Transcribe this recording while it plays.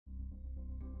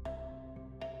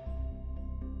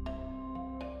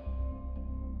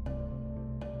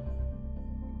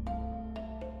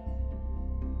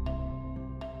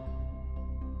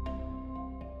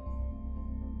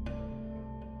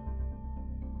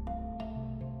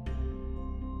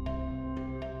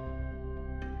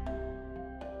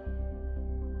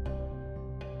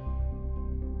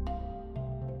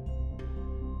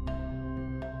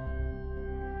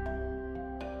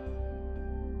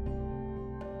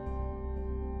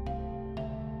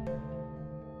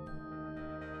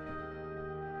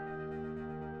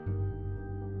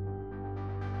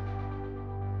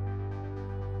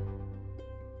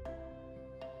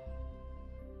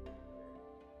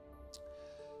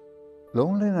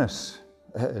Loneliness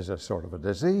is a sort of a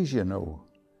disease, you know.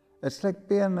 It's like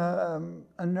being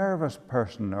a nervous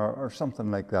person or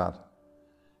something like that.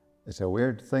 It's a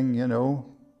weird thing, you know.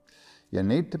 You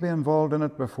need to be involved in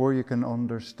it before you can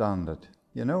understand it,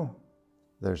 you know.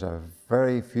 There's a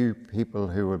very few people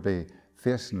who would be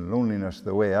facing loneliness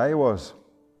the way I was.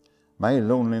 My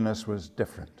loneliness was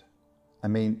different. I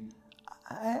mean,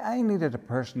 I needed a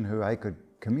person who I could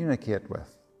communicate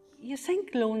with. You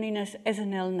think loneliness is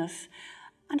an illness,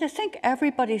 and I think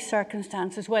everybody's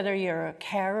circumstances, whether you're a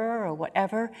carer or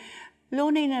whatever,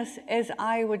 loneliness is,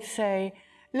 I would say,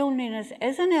 loneliness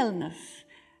is an illness,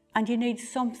 and you need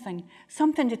something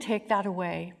to take that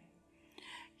away.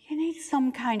 You need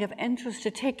some kind of interest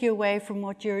to take you away from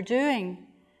what you're doing.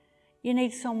 You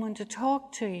need someone to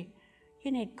talk to.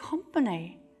 You need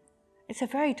company. It's a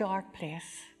very dark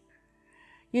place.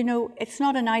 You know, it's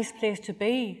not a nice place to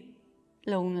be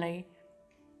lonely.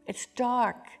 It's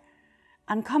dark.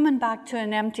 And coming back to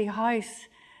an empty house,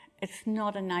 it's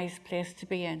not a nice place to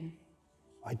be in.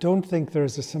 I don't think there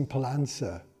is a simple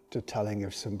answer to telling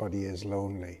if somebody is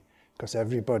lonely, because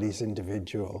everybody's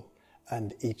individual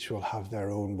and each will have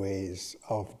their own ways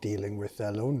of dealing with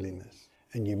their loneliness.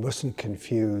 And you mustn't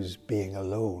confuse being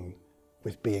alone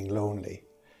with being lonely.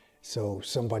 So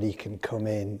somebody can come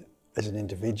in as an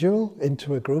individual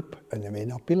into a group and they may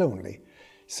not be lonely.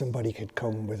 Somebody could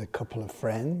come with a couple of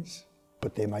friends,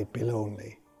 but they might be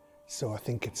lonely. So I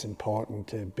think it's important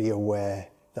to be aware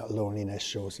that loneliness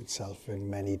shows itself in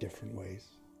many different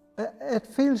ways. It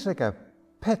feels like a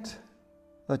pit,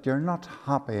 that you're not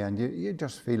happy and you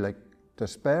just feel like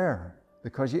despair,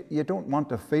 because you don't want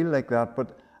to feel like that,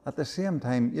 but at the same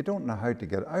time, you don't know how to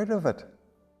get out of it.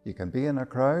 You can be in a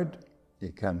crowd,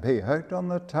 you can be out on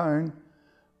the town,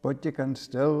 but you can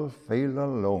still feel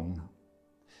alone.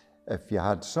 If you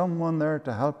had someone there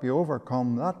to help you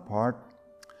overcome that part,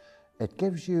 it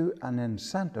gives you an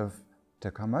incentive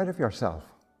to come out of yourself.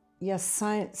 Yes,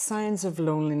 signs of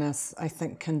loneliness, I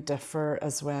think, can differ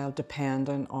as well,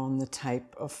 depending on the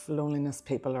type of loneliness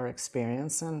people are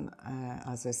experiencing.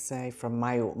 As I say, from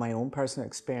my own personal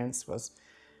experience was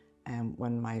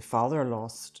when my father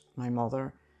lost my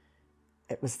mother,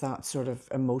 it was that sort of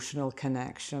emotional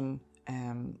connection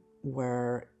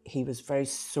where he was very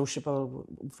sociable,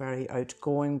 very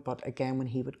outgoing, but again, when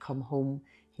he would come home,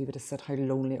 he would have said how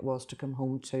lonely it was to come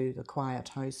home to the quiet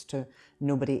house, to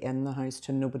nobody in the house,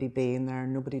 to nobody being there,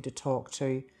 nobody to talk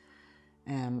to.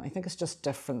 I think it's just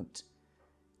different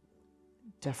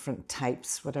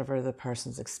types, whatever the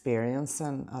person's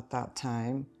experiencing at that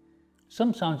time.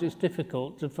 Sometimes it's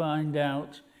difficult to find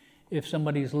out if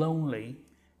somebody's lonely.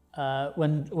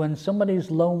 When somebody's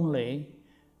lonely,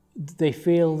 they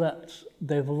feel that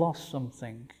they've lost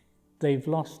something. They've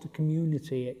lost the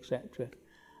community, etc.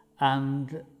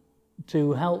 And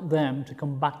to help them to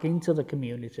come back into the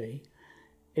community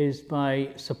is by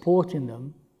supporting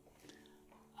them,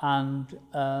 and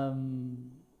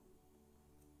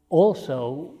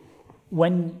also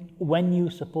when you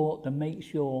support them, make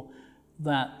sure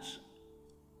that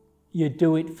you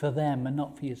do it for them and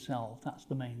not for yourself. That's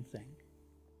the main thing.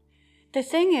 The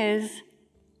thing is,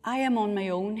 I am on my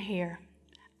own here,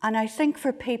 and I think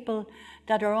for people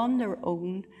that are on their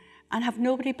own and have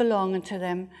nobody belonging to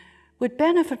them would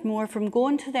benefit more from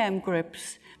going to them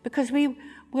groups, because we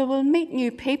will meet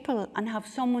new people and have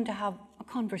someone to have a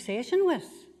conversation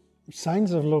with.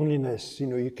 Signs of loneliness, you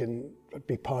know, you can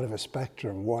be part of a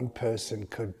spectrum. One person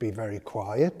could be very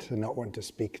quiet and not want to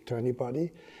speak to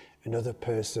anybody. Another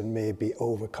person may be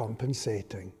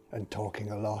overcompensating and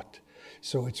talking a lot.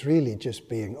 So it's really just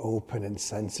being open and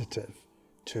sensitive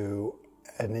to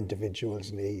an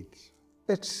individual's needs.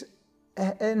 It's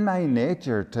in my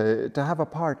nature to have a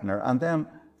partner, and then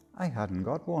I hadn't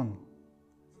got one.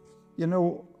 You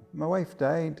know, my wife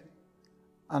died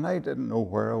and I didn't know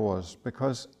where I was,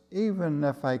 because even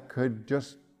if I could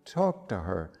just talk to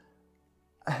her,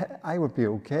 I would be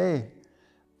okay,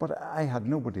 but I had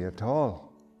nobody at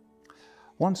all.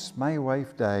 Once my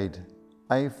wife died,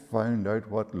 I found out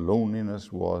what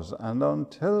loneliness was, and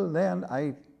until then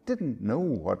I didn't know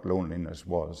what loneliness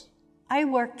was. I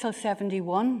worked till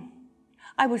 71.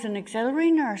 I was an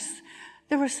auxiliary nurse.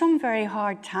 There were some very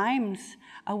hard times.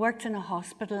 I worked in a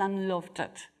hospital and loved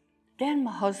it. Then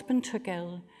my husband took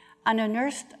ill, and I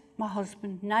nursed my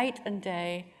husband night and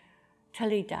day till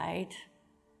he died.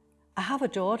 I have a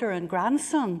daughter and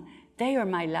grandson. They are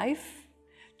my life.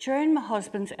 During my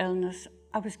husband's illness,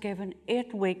 I was given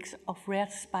 8 weeks of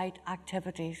respite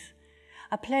activities.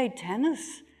 I played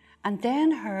tennis and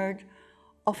then heard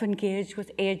of Engage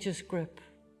with Ages group.